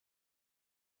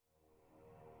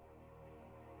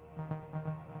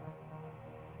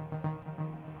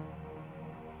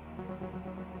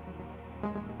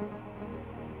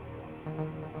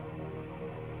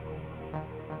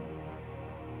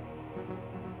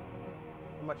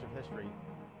much of history,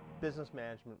 business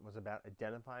management was about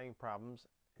identifying problems,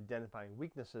 identifying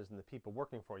weaknesses in the people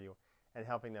working for you, and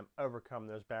helping them overcome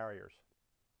those barriers.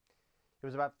 It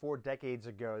was about 4 decades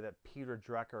ago that Peter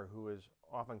Drucker, who is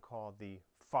often called the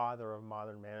father of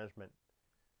modern management,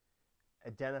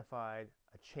 identified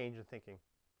a change in thinking.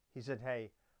 He said,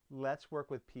 hey, let's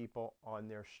work with people on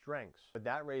their strengths. But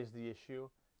that raised the issue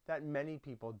that many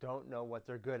people don't know what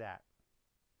they're good at,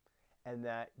 and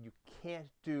that you can't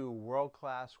do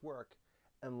world-class work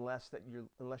unless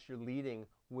you're leading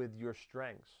with your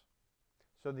strengths.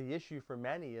 So the issue for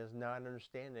many is not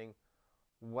understanding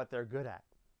what they're good at.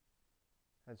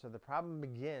 And so the problem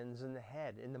begins in the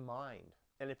head, in the mind.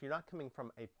 And if you're not coming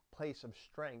from a place of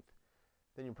strength,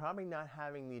 then you're probably not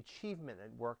having the achievement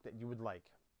at work that you would like.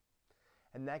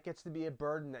 And that gets to be a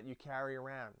burden that you carry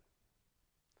around.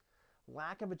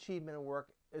 Lack of achievement at work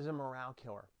is a morale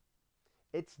killer.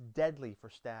 It's deadly for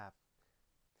staff.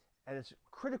 And it's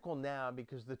critical now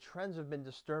because the trends have been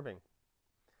disturbing.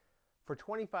 For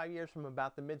 25 years, from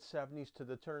about the mid-70s to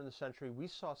the turn of the century, we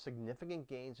saw significant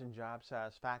gains in job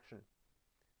satisfaction.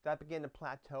 That began to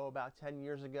plateau about 10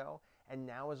 years ago and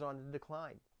now is on the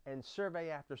decline. And survey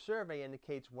after survey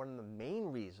indicates one of the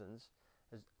main reasons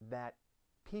is that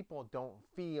people don't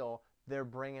feel they're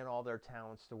bringing all their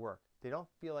talents to work. They don't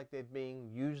feel like they're being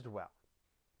used well.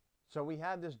 So we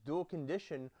have this dual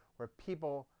condition where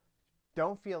people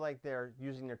don't feel like they're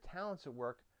using their talents at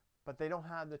work, but they don't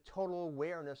have the total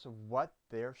awareness of what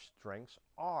their strengths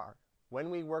are. When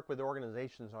we work with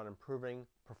organizations on improving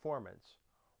performance,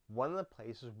 one of the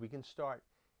places we can start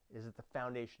is at the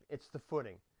foundation. It's the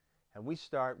footing. And we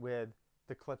start with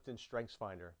the Clifton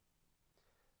StrengthsFinder.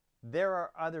 There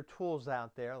are other tools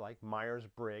out there like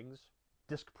Myers-Briggs,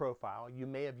 Disc Profile. You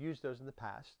may have used those in the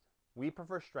past. We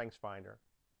prefer StrengthsFinder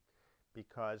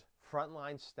because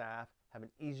frontline staff have an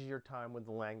easier time with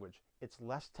the language. It's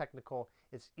less technical,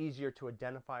 it's easier to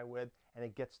identify with, and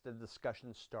it gets the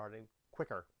discussion starting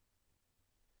quicker.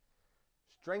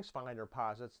 StrengthsFinder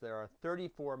posits there are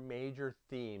 34 major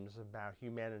themes about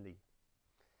humanity,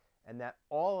 and that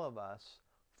all of us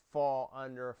fall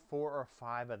under 4 or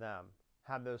 5 of them,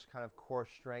 have those kind of core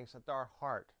strengths at our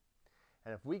heart.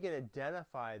 And if we can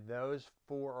identify those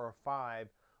 4 or 5,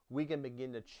 we can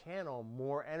begin to channel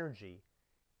more energy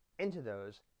into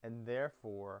those and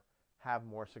therefore have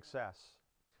more success.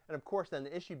 And of course then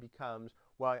the issue becomes,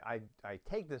 well, I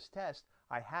take this test,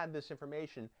 I have this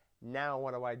information, now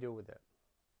what do I do with it?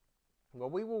 Well,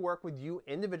 we will work with you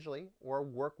individually or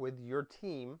work with your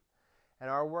team, and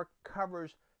our work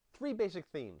covers 3 basic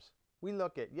themes. We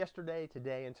look at yesterday,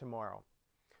 today, and tomorrow.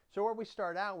 So what we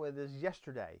start out with is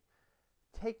yesterday,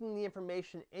 taking the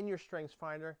information in your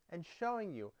StrengthsFinder and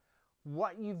showing you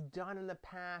what you've done in the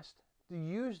past to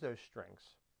use those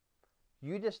strengths.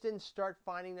 You just didn't start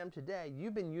finding them today.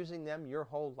 You've been using them your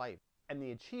whole life. And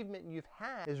the achievement you've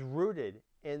had is rooted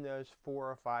in those 4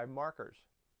 or 5 markers.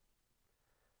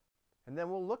 And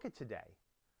then we'll look at today.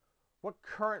 What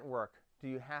current work do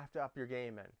you have to up your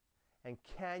game in? And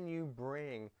can you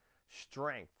bring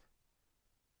strength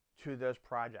to those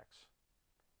projects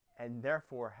and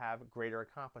therefore have greater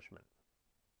accomplishment?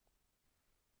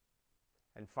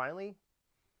 And finally,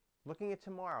 looking at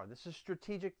tomorrow. This is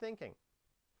strategic thinking.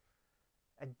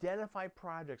 Identify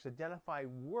projects, identify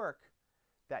work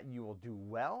that you will do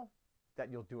well, that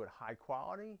you'll do at high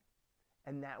quality,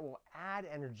 and that will add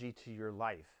energy to your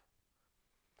life.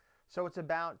 So it's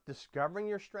about discovering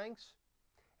your strengths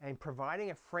and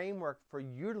providing a framework for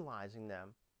utilizing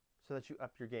them so that you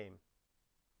up your game.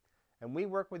 And we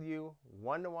work with you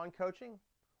one-to-one coaching,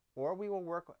 or we will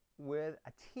work with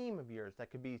a team of yours.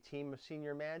 That could be a team of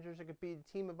senior managers, it could be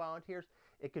a team of volunteers,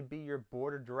 it could be your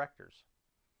board of directors.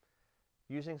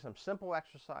 Using some simple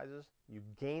exercises, you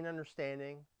gain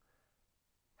understanding,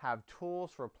 have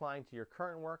tools for applying to your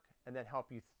current work, and then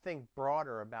help you think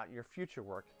broader about your future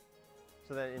work,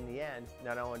 so that in the end,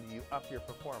 not only do you up your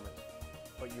performance,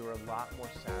 but you're a lot more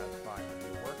satisfied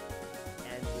with your work